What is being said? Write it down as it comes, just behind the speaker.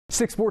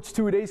Six Sports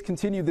Two-A-Days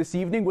continue this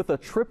evening with a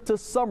trip to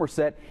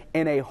Somerset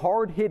and a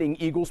hard-hitting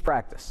Eagles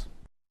practice.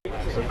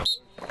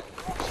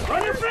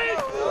 On your feet!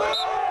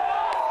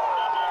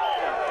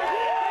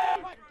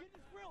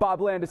 Bob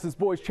Landis'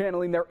 boys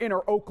channeling their inner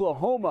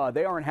Oklahoma.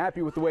 They aren't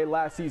happy with the way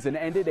last season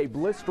ended. A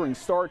blistering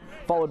start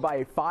followed by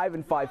a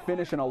 5-5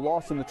 finish and a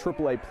loss in the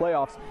AAA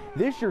playoffs.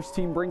 This year's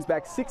team brings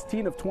back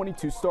 16 of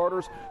 22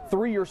 starters.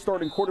 Three-year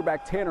starting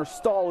quarterback Tanner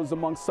Stull is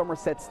among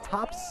Somerset's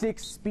top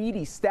 6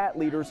 speedy stat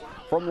leaders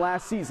from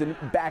last season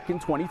back in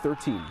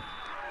 2013.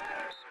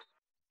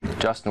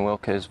 Justin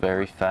Wilke is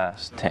very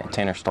fast.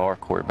 Tanner Stull, our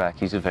quarterback,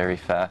 he's very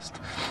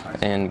fast.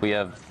 And we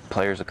have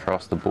players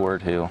across the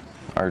board who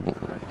are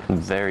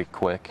very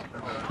quick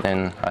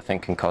and I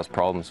think can cause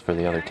problems for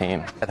the other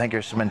team. I think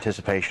there's some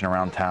anticipation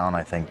around town.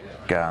 I think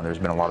there's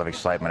been a lot of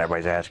excitement.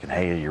 Everybody's asking,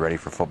 hey, are you ready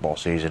for football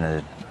season?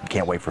 And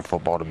can't wait for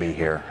football to be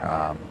here.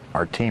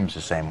 Our team's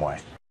the same way.